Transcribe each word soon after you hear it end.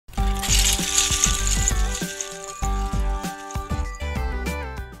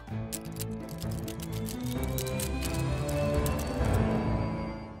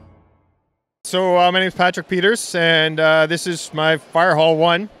My name is Patrick Peters, and this is my Fire Hall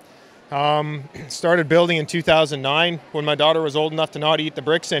 1. Started building in 2009 when my daughter was old enough to not eat the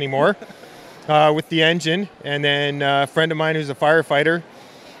bricks anymore with the engine. And then a friend of mine who's a firefighter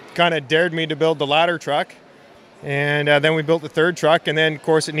kind of dared me to build the ladder truck. And then we built the third truck, and then, of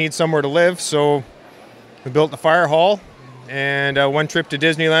course, it needs somewhere to live. So we built the Fire Hall. And one trip to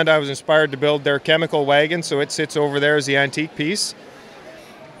Disneyland, I was inspired to build their chemical wagon, so it sits over there as the antique piece.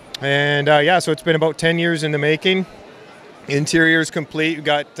 And so it's been about 10 years in the making. Interior is complete. We've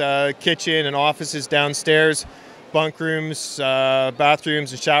got kitchen and offices downstairs, bunk rooms,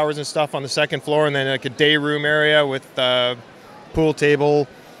 bathrooms and showers and stuff on the second floor, and then like a day room area with pool table,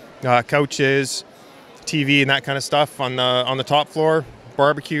 couches, TV and that kind of stuff on the top floor.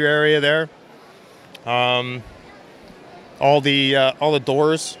 Barbecue area there. All the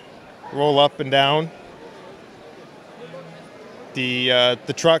doors roll up and down.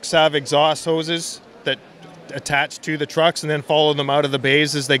 The trucks have exhaust hoses that attach to the trucks and then follow them out of the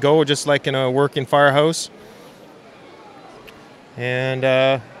bays as they go, just like in a working firehouse. And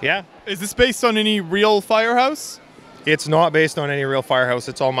Is this based on any real firehouse? It's not based on any real firehouse.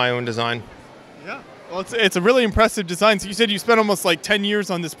 It's all my own design. Yeah. Well, it's a really impressive design. So you said you spent almost like 10 years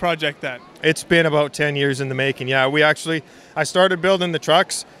on this project then. It's been about 10 years in the making. Yeah, I started building the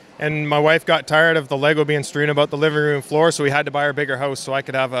trucks, and my wife got tired of the Lego being strewn about the living room floor, so we had to buy a bigger house so I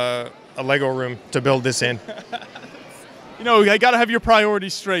could have a Lego room to build this in. You know, I got to have your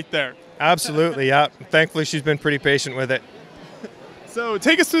priorities straight there. Absolutely, yeah. Thankfully, she's been pretty patient with it. So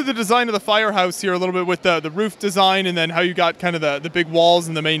take us through the design of the firehouse here a little bit with the roof design and then how you got kind of the big walls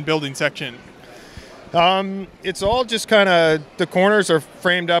in the main building section. It's all just kind of, the corners are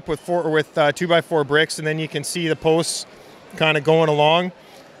framed up with 2x4 bricks, and then you can see the posts kind of going along.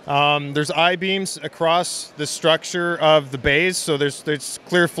 There's I-beams across the structure of the bays, so there's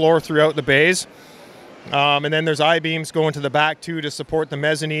clear floor throughout the bays. And then there's I-beams going to the back too to support the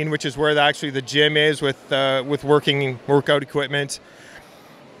mezzanine, which is where actually the gym is with working workout equipment.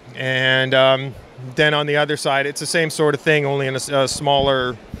 And then on the other side, it's the same sort of thing, only in a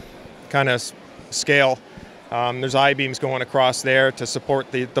smaller kind of scale. There's I-beams going across there to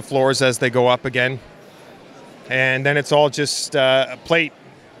support the floors as they go up again. And then it's all just a plate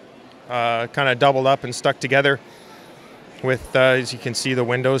kind of doubled up and stuck together with, as you can see, the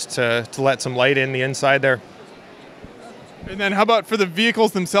windows to let some light in the inside there. And then how about for the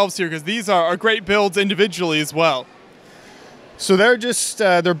vehicles themselves here? Because these are great builds individually as well. So they're just,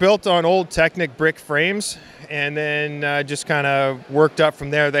 they're built on old Technic brick frames, and then just kind of worked up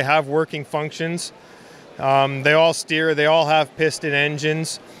from there. They have working functions. They all steer, they all have piston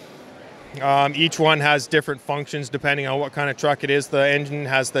engines. Each one has different functions depending on what kind of truck it is. The engine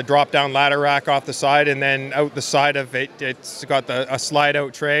has the drop-down ladder rack off the side, and then out the side of it, it's got a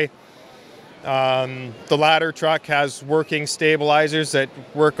slide-out tray. The ladder truck has working stabilizers that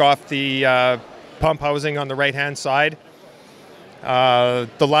work off the pump housing on the right-hand side.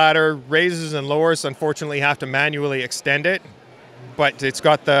 The ladder raises and lowers. Unfortunately, you have to manually extend it, but it's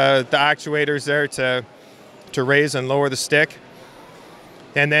got the actuators there to raise and lower the stick.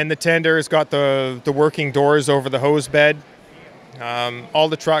 And then the tender has got the working doors over the hose bed. All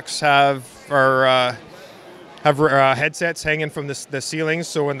the trucks have headsets hanging from the ceilings,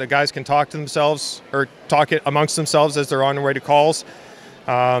 so when the guys can talk to themselves or talk it amongst themselves as they're on their way to calls.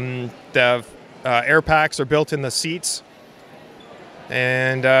 The air packs are built in the seats.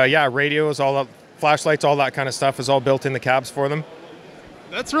 And radios, all the flashlights, all that kind of stuff is all built in the cabs for them.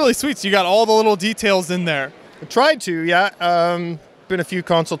 That's really sweet. So you got all the little details in there. I tried to, yeah. Been a few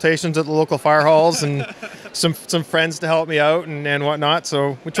consultations at the local fire halls and some friends to help me out and whatnot.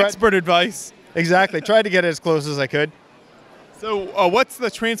 So we tried. Expert advice. Exactly. Tried to get it as close as I could. So what's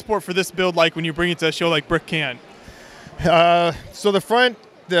the transport for this build like when you bring it to a show like BrickCan? So the front,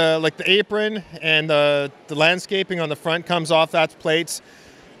 the apron and the landscaping on the front comes off. That's plates.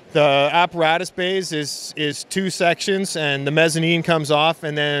 The apparatus bays is two sections, and the mezzanine comes off,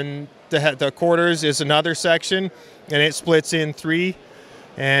 and then the quarters is another section, and it splits in three.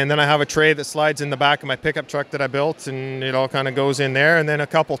 And then I have a tray that slides in the back of my pickup truck that I built, and it all kind of goes in there. And then a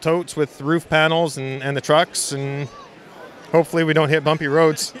couple totes with roof panels and the trucks, and hopefully we don't hit bumpy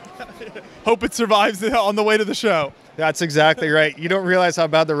roads. Hope it survives on the way to the show. That's exactly right. You don't realize how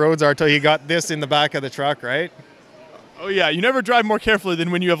bad the roads are until you got this in the back of the truck, right? Oh yeah, you never drive more carefully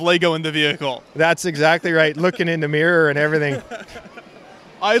than when you have Lego in the vehicle. That's exactly right. Looking in the mirror and everything.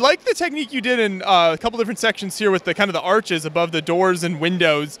 I like the technique you did in a couple different sections here with the kind of the arches above the doors and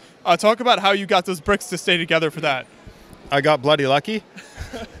windows. Talk about how you got those bricks to stay together for that. I got bloody lucky.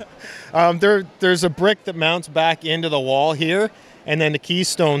 There's a brick that mounts back into the wall here, and then the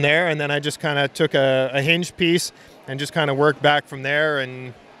keystone there, and then I just kind of took a hinge piece and just kind of worked back from there,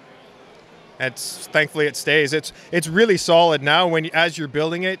 and thankfully it stays. It's really solid now. As you're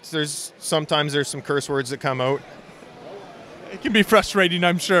building it, sometimes there's some curse words that come out. It can be frustrating,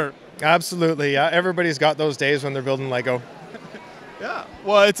 I'm sure. Absolutely, yeah. Everybody's got those days when they're building Lego. Yeah.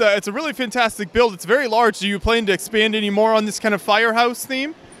 Well, it's a really fantastic build. It's very large. Do you plan to expand any more on this kind of firehouse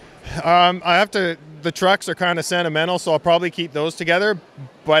theme? The trucks are kind of sentimental, so I'll probably keep those together.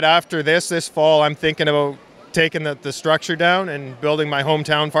 But after this fall, I'm thinking about taking the structure down and building my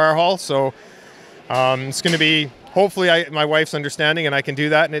hometown fire hall. So it's going to be, hopefully my wife's understanding and I can do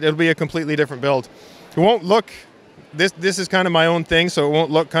that, and it'll be a completely different build. It won't look, this is kind of my own thing, so it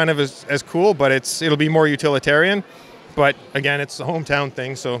won't look kind of as cool, but it'll be more utilitarian. But again, it's a hometown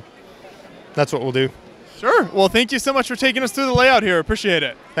thing, so that's what we'll do. Sure. Well, thank you so much for taking us through the layout here. Appreciate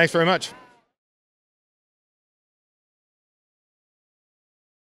it. Thanks very much.